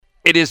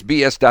It is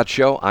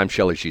BS.show. I'm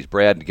Shelly. She's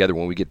Brad. Together,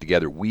 when we get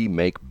together, we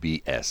make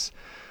BS.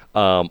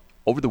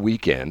 Over the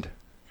weekend,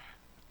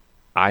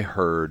 I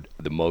heard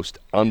the most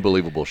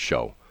unbelievable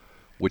show,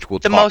 which we'll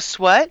talk. Most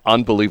what?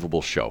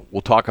 Unbelievable show.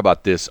 We'll talk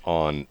about this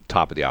on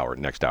top of the hour,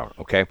 next hour,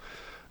 okay?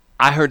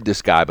 I heard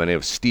this guy by the name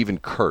of Stephen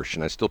Kirsch,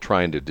 and I'm still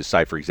trying to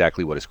decipher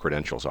exactly what his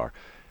credentials are.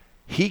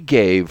 He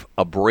gave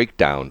a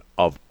breakdown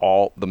of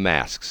all the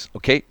masks.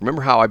 Okay,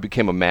 remember how I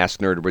became a mask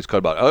nerd? Everybody's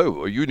called about,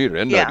 oh, you need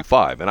an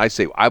N95, and I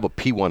say I have a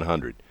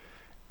P100,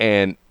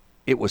 and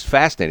it was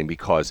fascinating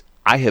because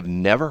I have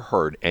never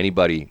heard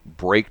anybody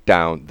break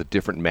down the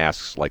different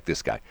masks like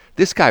this guy.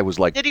 This guy was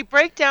like, did he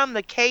break down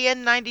the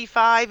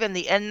KN95 and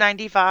the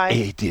N95?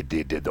 he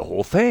did the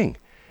whole thing,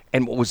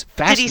 and what was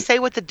fascinating? Did he say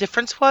what the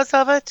difference was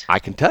of it? I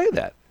can tell you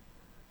that.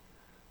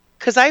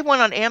 Because I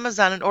went on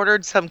Amazon and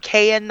ordered some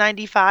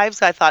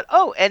KN95s. I thought,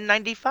 oh,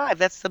 N95,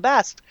 that's the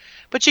best.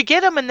 But you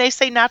get them and they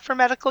say not for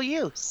medical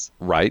use.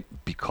 Right,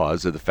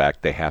 because of the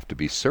fact they have to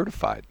be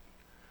certified.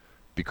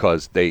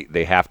 Because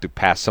they have to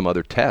pass some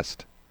other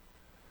test.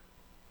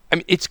 I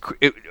mean,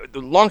 the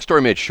long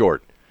story made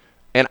short,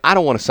 and I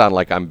don't want to sound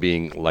like I'm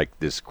being like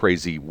this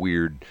crazy,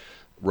 weird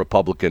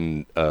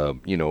Republican,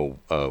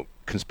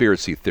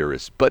 conspiracy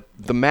theorists, but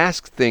the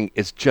mask thing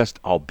is just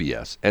all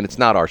BS, and it's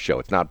not our show.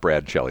 It's not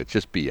Brad and Shelley. It's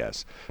just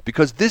BS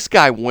because this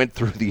guy went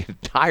through the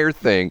entire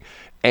thing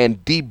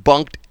and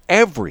debunked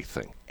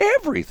everything.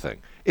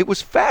 It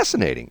was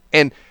fascinating,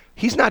 and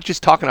he's not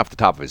just talking off the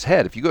top of his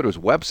head. If you go to his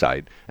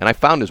website, and I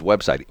found his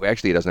website.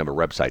 Actually, he doesn't have a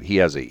website.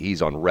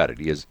 He's on Reddit.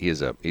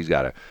 He's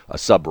got a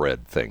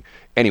subreddit thing.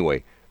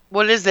 Anyway.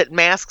 What is it?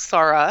 Masks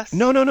Are Us?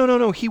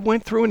 No. He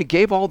went through and he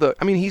gave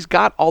he's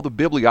got all the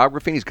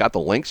bibliography, he's got the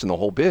links and the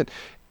whole bit.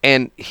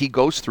 And he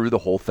goes through the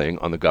whole thing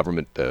on the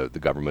government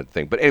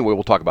thing. But anyway,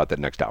 we'll talk about that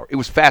next hour. It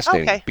was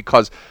fascinating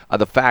because of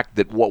the fact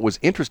that what was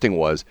interesting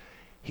was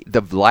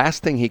the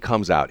last thing he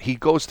comes out, he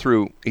goes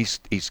through. He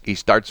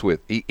starts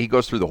with he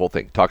goes through the whole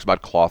thing. Talks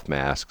about cloth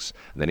masks,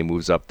 and then he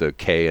moves up to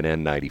K and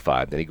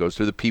N95. Then he goes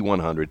through the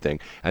P100 thing,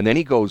 and then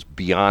he goes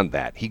beyond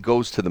that. He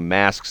goes to the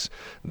masks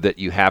that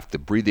you have to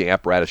breathing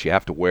apparatus you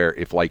have to wear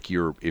if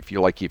you're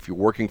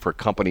working for a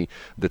company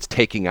that's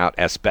taking out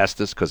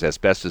asbestos, because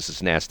asbestos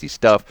is nasty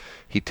stuff.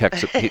 He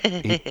talks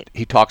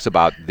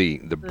about the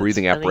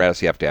breathing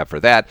apparatus you have to have for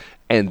that,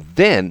 and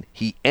then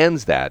he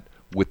ends that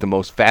with the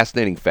most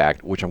fascinating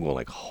fact, which I'm going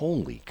like,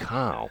 holy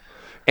cow.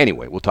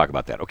 Anyway, we'll talk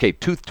about that. Okay,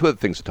 two other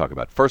things to talk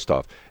about. First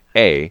off,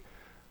 A,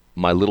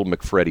 my little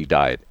McFreddy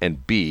diet,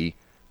 and B,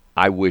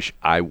 I wish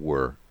I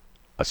were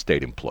a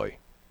state employee.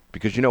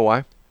 Because you know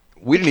why?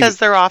 Because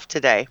they're off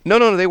today.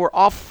 No, they were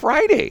off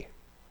Friday.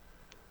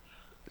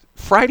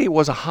 Friday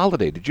was a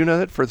holiday. Did you know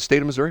that for the state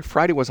of Missouri?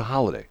 Friday was a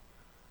holiday.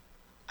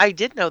 I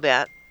did know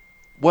that.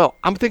 Well,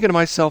 I'm thinking to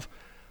myself,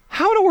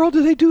 how in the world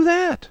do they do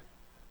that?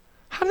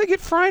 How do they get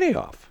Friday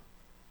off?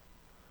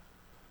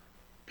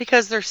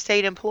 Because they're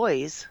state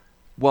employees.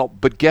 Well,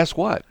 but guess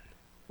what?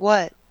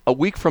 What? A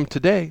week from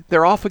today,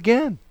 they're off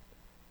again.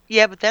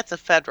 Yeah, but that's a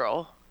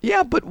federal.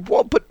 Yeah, but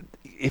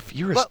if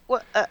you're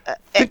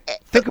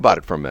think about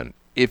it for a minute.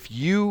 If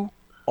you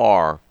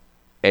are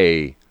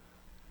a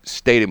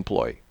state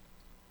employee,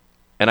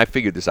 and I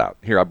figured this out.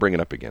 Here, I'll bring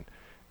it up again.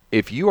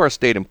 If you are a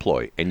state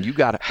employee and you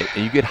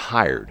get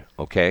hired,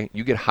 okay?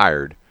 You get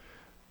hired,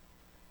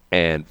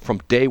 and from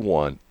day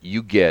one,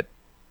 you get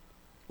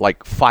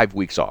like 5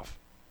 weeks off.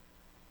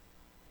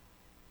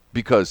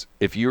 Because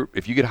if you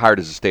get hired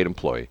as a state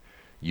employee,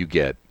 you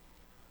get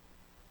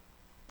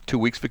 2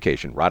 weeks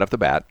vacation right off the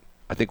bat.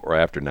 I think or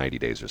after 90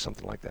 days or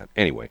something like that.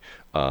 Anyway,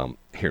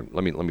 here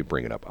let me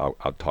bring it up.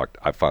 I'll talk.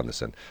 I found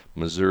this in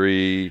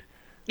Missouri.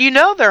 You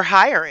know they're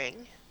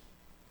hiring.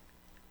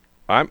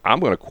 I'm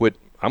going to quit.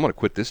 I'm going to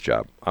quit this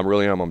job. I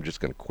really am. I'm just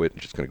going to quit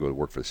and just going to go to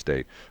work for the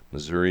state.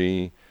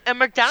 Missouri. And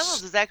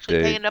McDonald's is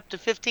actually paying up to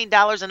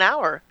 $15 an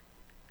hour.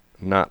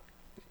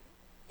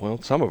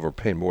 Some of them are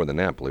paying more than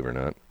that. Believe it or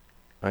not.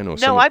 I know.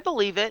 No, I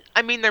believe it.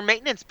 I mean, their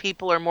maintenance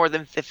people are more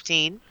than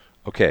 15.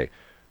 Okay.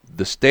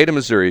 The state of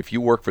Missouri, if you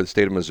work for the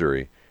state of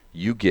Missouri,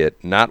 you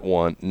get not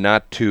 1,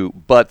 not 2,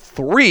 but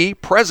 3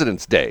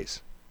 President's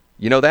Days.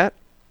 You know that?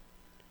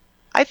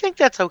 I think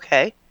that's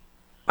okay.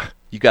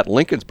 You got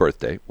Lincoln's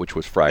birthday, which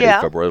was Friday,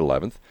 February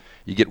 11th.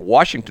 You get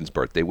Washington's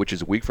birthday, which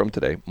is a week from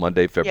today,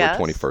 Monday, February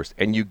 21st.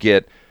 And you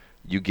get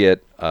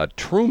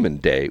Truman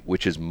Day,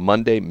 which is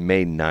Monday,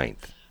 May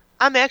 9th.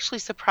 I'm actually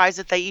surprised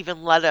that they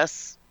even let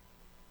us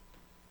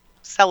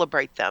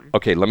celebrate them.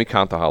 Okay, let me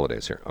count the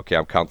holidays here. Okay,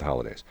 I'll count the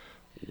holidays.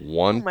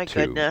 1, 2,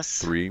 goodness.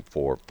 3,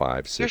 4,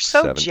 5, 6, You're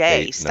so 7,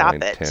 Jay. 8, Stop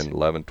 9, it. 10,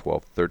 11,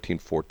 12, 13,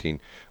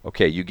 14.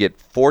 Okay, you get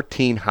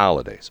 14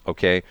 holidays,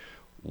 okay?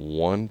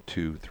 1,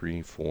 2,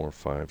 3, 4,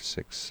 5,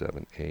 6,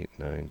 7, 8,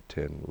 9,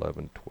 10,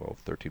 11, 12,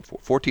 13,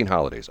 14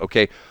 holidays,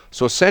 okay?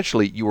 So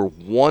essentially, you were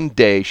 1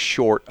 day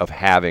short of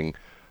having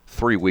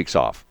 3 weeks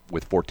off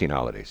with 14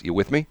 holidays. You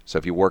with me? So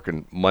if you work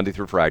Monday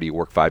through Friday, you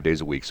work 5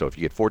 days a week. So if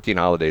you get 14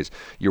 holidays,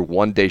 you're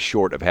 1 day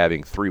short of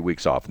having 3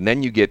 weeks off. And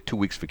then you get 2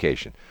 weeks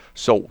vacation.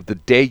 So the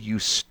day you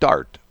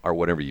start, or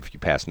whatever, if you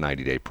pass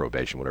 90-day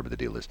probation, whatever the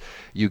deal is,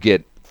 you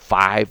get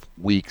 5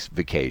 weeks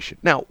vacation.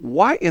 Now,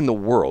 why in the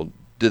world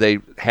do they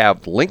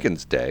have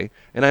Lincoln's Day?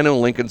 And I know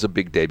Lincoln's a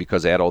big day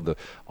because they had all the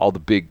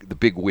big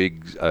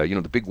wigs.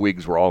 The big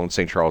wigs were all in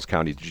St. Charles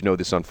County. Did you know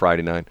this on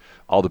Friday night?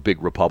 All the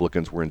big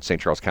Republicans were in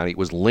St. Charles County. It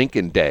was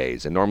Lincoln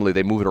Days, and normally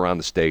they move it around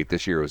the state.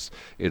 This year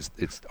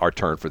it's our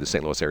turn for the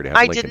St. Louis area to have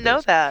Lincoln Days. I didn't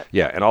know that.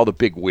 Yeah, and all the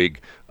big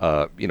wig,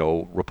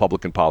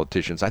 Republican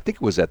politicians. I think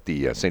it was at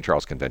the St.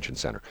 Charles Convention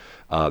Center.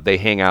 They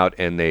hang out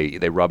and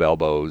they rub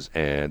elbows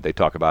and they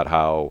talk about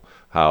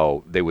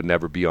how they would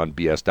never be on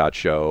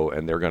BS.show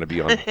and they're going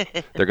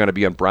to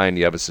be on Brian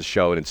Nieves'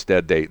 show, and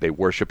instead they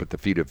worship at the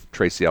feet of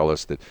Tracy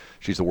Ellis that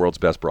she's the world's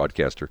best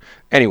broadcaster.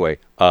 Anyway,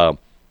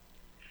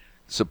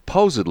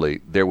 supposedly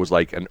there was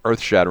like an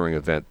earth-shattering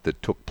event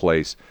that took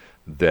place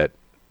that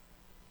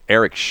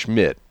Eric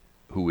Schmidt,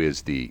 who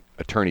is the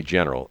Attorney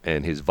General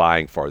and is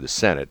vying for the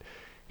Senate,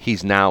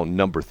 he's now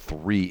number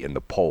 3 in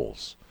the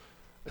polls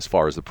as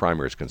far as the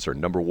primary is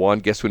concerned. Number 1,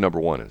 guess who number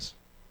 1 is?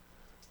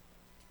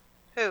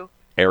 Who?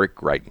 Eric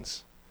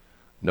Greitens.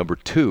 Number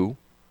 2,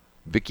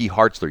 Vicky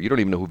Hartzler. You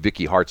don't even know who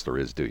Vicky Hartzler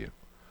is, do you?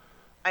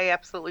 I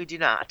absolutely do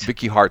not.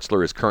 Vicky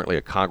Hartzler is currently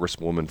a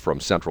congresswoman from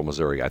Central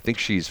Missouri. I think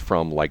she's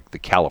from like the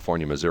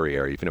California, Missouri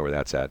area, if you know where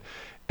that's at.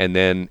 And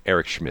then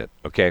Eric Schmidt.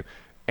 Okay.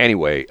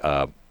 Anyway,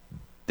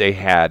 they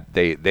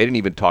didn't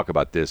even talk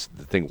about the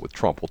thing with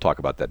Trump. We'll talk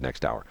about that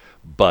next hour.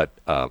 But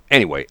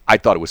anyway, I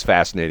thought it was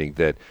fascinating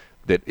that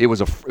it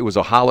was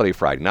a holiday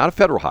Friday, not a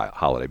federal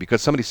holiday,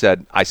 because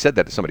I said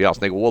that to somebody else,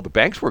 and they go, well, the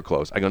banks were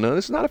closed. I go, no,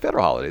 this is not a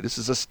federal holiday. This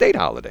is a state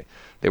holiday.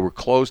 They were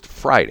closed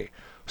Friday.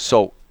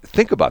 So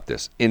think about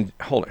this.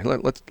 Hold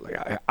on.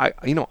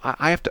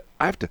 I have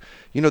to.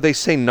 They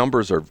say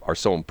numbers are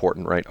so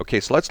important, right? Okay,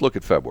 so let's look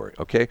at February.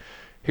 Okay,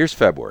 here's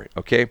February.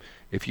 Okay,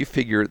 if you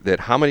figure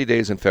that how many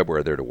days in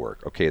February are there to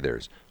work? Okay,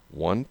 there's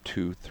 1,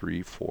 2,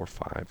 3, 4,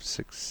 5,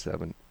 6,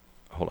 7.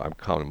 Hold on, I'm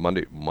counting.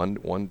 Monday,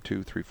 1,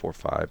 2, 3, 4,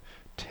 5,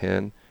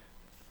 10,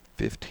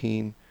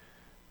 15,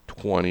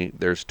 20.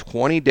 There's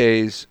 20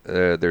 days.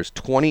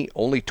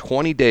 Only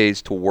 20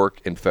 days to work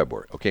in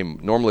February. Okay,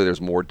 normally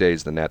there's more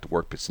days than that to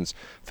work, but since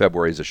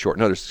February is a short.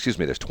 No,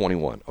 there's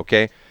 21.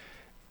 Okay,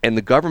 and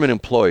the government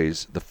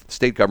employees, the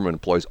state government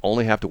employees,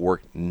 only have to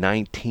work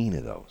 19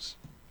 of those.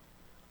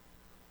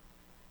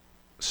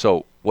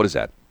 So what is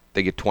that?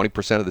 They get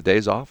 20% of the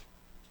days off.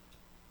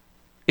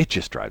 It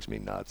just drives me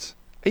nuts.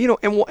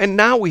 And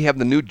now we have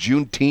the new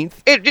Juneteenth.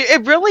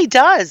 It really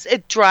does.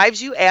 It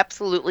drives you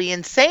absolutely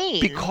insane.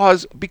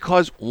 Because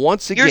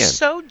once again, you're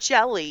so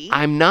jelly.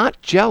 I'm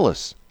not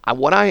jealous.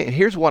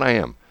 Here's what I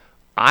am.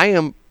 I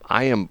am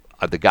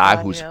the guy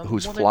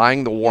who's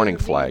flying the warning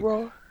flag.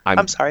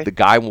 I'm sorry. The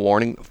guy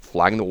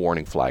flying the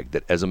warning flag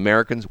that as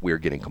Americans we're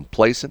getting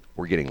complacent,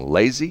 we're getting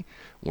lazy,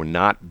 we're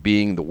not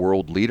being the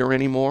world leader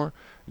anymore.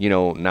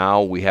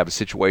 Now we have a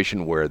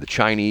situation where the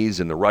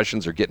Chinese and the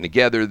Russians are getting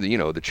together.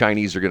 The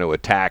Chinese are going to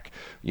attack,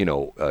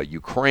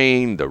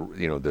 Ukraine. The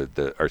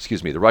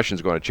Russians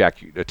are going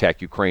to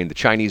attack Ukraine. The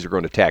Chinese are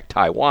going to attack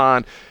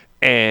Taiwan.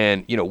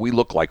 And, we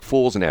look like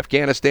fools in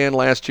Afghanistan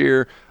last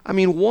year. I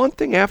mean, one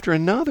thing after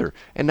another.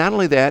 And not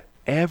only that,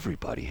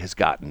 everybody has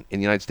gotten, in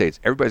the United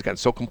States, everybody's gotten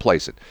so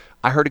complacent.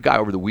 I heard a guy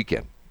over the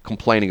weekend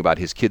complaining about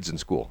his kids in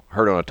school.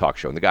 Heard it on a talk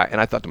show. And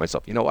I thought to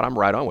myself, you know what, I'm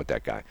right on with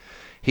that guy.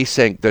 He's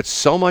saying there's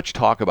so much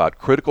talk about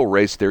critical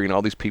race theory, and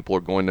all these people are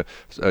going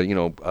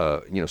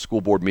to, school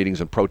board meetings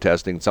and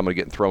protesting, and somebody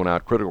getting thrown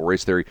out. Critical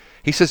race theory.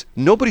 He says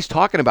nobody's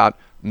talking about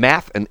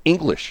math and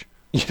English.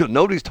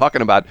 Nobody's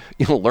talking about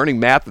learning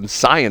math and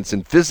science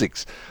and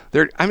physics.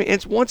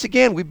 It's once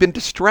again we've been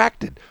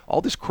distracted.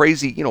 All this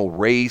crazy,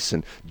 race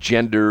and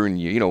gender, and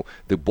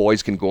the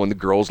boys can go in the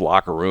girls'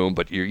 locker room,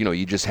 but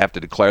you just have to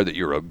declare that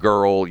you're a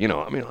girl.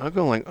 I'm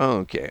going like, oh,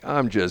 okay,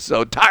 I'm just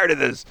so tired of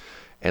this.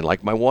 And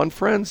like my one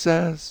friend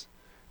says,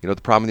 what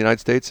the problem in the United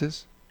States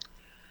is?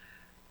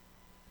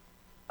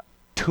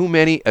 Too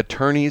many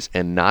attorneys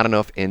and not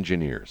enough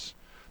engineers.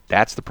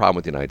 That's the problem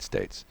with the United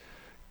States.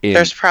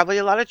 There's probably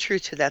a lot of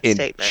truth to that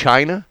statement. In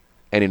China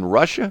and in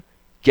Russia,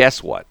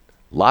 guess what?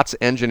 Lots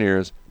of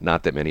engineers,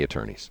 not that many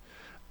attorneys.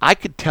 I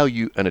could tell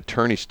you an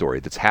attorney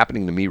story that's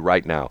happening to me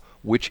right now,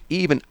 which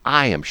even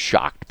I am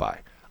shocked by.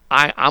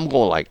 I'm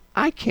going like,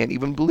 I can't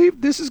even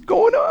believe this is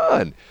going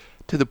on.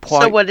 To the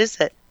point. So what is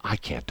it? I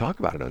can't talk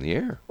about it on the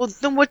air. Well,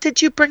 then what did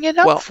you bring it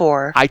up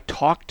for?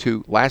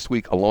 Last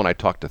week alone, I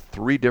talked to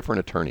 3 different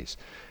attorneys.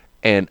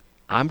 And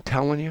I'm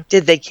telling you.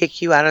 Did they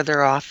kick you out of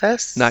their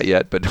office? Not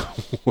yet, but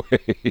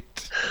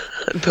wait.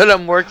 But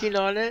I'm working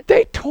on it.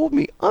 They told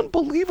me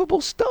unbelievable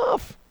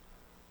stuff.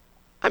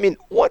 I mean,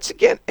 once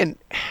again, and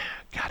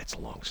God, it's a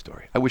long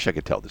story. I wish I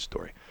could tell this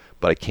story,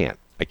 but I can't.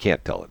 I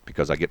can't tell it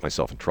because I get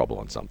myself in trouble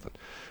on something.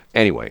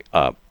 Anyway,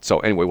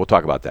 we'll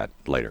talk about that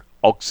later.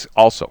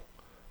 Also,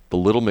 the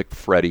Little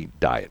McFreddy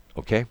diet,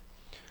 okay?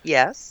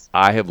 Yes.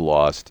 I have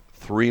lost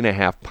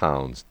 3.5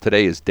 pounds.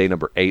 Today is day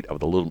number 8 of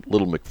the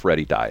Little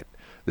McFreddy diet.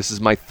 This is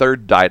my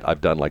 3rd diet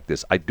I've done like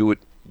this. I do it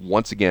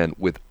once again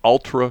with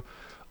ultra,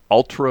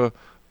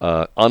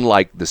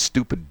 unlike the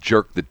stupid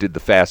jerk that did the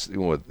fast,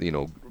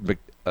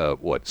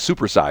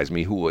 Supersize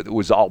Me, who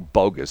was all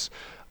bogus.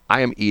 I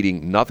am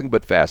eating nothing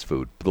but fast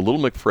food. The Little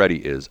McFreddy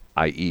is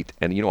I eat,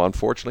 and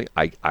unfortunately,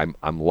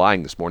 I'm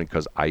lying this morning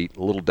because I eat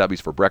Little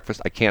Debbie's for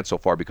breakfast. I can't so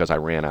far because I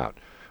ran out.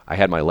 I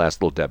had my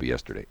last Little Debbie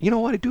yesterday. You know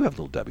what? I do have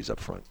Little Debbie's up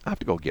front. I have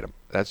to go get them.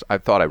 I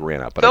thought I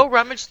ran out. But go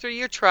rummage through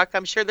your truck.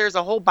 I'm sure there's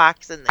a whole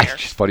box in there.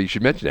 It's funny you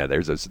should mention that.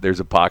 There's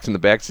a box in the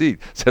back seat.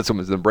 Said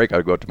someone's in the break.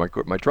 I go up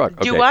to my truck.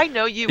 Okay. Do I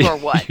know you or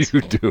what?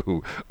 You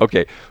do.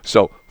 Okay.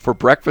 So for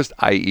breakfast,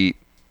 I eat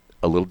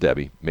a Little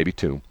Debbie, maybe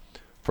 2.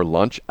 For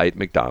lunch, I eat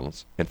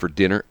McDonald's, and for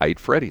dinner, I eat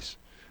Freddy's.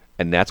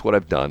 And that's what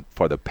I've done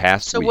for the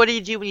past week. So what do you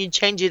do when you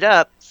change it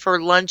up?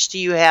 For lunch, do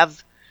you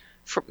have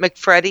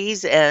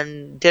McFreddys,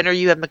 and dinner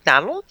you have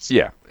McDonald's?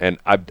 Yeah, and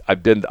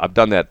I've done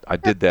that. I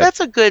did that. That's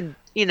a good,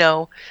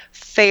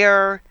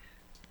 fair,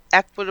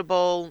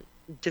 equitable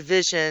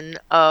division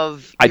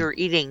of your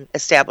eating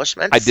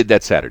establishments. I did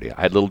that Saturday.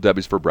 I had Little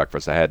Debbie's for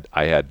breakfast. I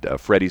had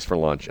Freddy's for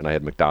lunch, and I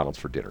had McDonald's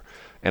for dinner.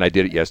 And I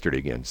did it yesterday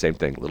again. Same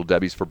thing. Little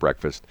Debbie's for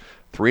breakfast.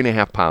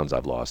 3.5 pounds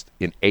I've lost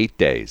in 8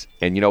 days.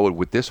 And you know what?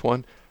 With this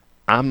one,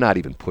 I'm not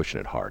even pushing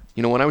it hard.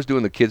 When I was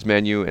doing the kids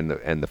menu and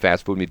the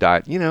fast food me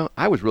diet,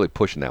 I was really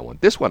pushing that one.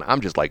 This one,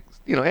 I'm just like,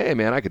 hey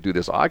man, I could do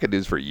this. I could do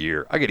this for a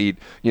year. I could eat,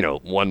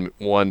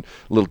 one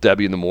Little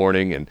Debbie in the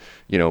morning, and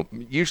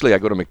usually I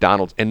go to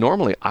McDonald's, and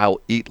normally I'll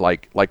eat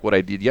like what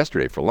I did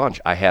yesterday for lunch.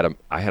 I had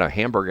a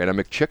hamburger and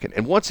a McChicken.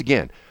 And once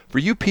again, for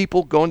you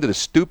people going to the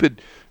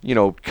stupid,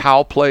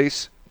 cow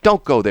place,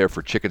 don't go there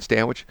for chicken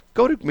sandwich.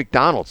 Go to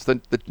McDonald's.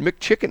 The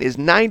McChicken is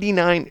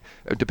 99.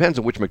 It depends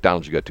on which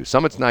McDonald's you go to.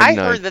 Some it's 99.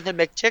 I heard that the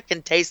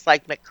McChicken tastes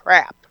like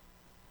McCrap.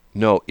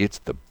 No, it's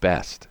the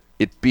best.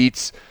 It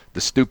beats the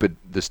stupid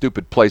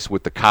place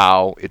with the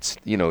cow. It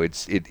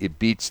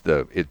beats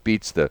the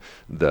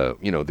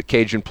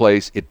Cajun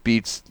place. It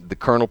beats the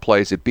Colonel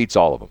place. It beats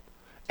all of them,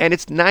 and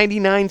it's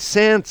 99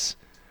 cents.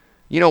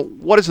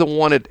 What is the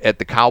one at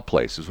the cow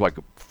place? It's like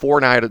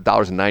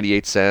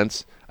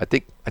 $4.98. I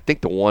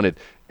think the one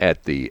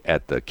at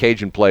the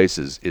Cajun place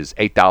is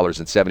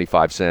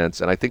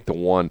 $8.75, and I think the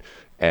one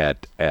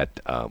at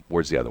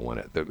where's the other one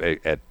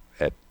at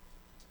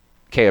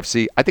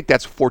KFC? I think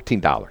that's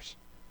 $14.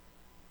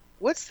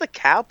 What's the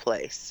cow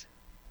place?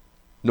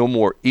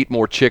 Eat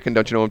more chicken.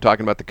 Don't you know what I'm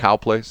talking about? The cow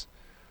place.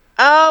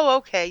 Oh,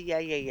 okay,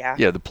 yeah.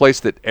 Yeah, the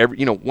place that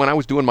when I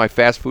was doing my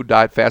fast food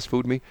diet, fast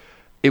food me,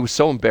 it was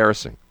so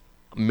embarrassing.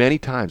 Many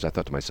times I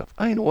thought to myself,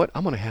 you know what?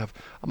 I'm gonna have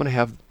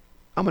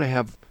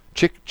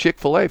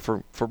Chick-fil-A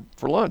for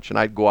lunch, and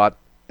I'd go out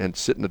and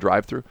sit in the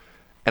drive-thru,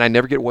 and I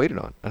never get waited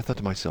on. And I thought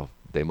to myself,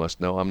 they must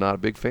know I'm not a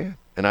big fan,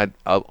 and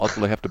I'll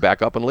ultimately have to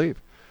back up and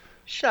leave.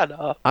 Shut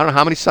up. I don't know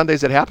how many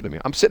Sundays that happened to me.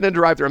 I'm sitting in the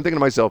drive-thru, I'm thinking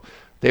to myself,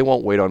 they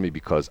won't wait on me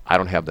because I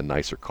don't have the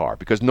nicer car.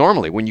 Because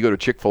normally when you go to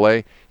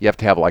Chick-fil-A, you have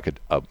to have like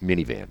a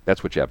minivan.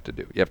 That's what you have to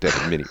do. You have to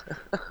have a mini.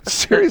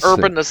 Seriously.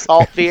 Urban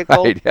assault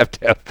vehicle. Right. You have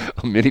to have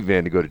a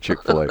minivan to go to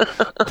Chick-fil-A.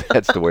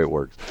 That's the way it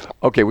works.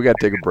 Okay, we got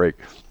to take a break.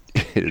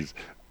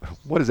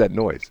 What is that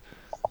noise?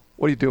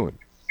 What are you doing?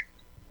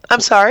 I'm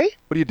sorry?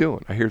 What are you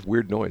doing? I hear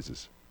weird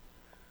noises.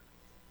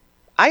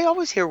 I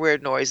always hear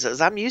weird noises.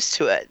 I'm used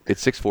to it.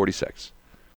 It's 6:46.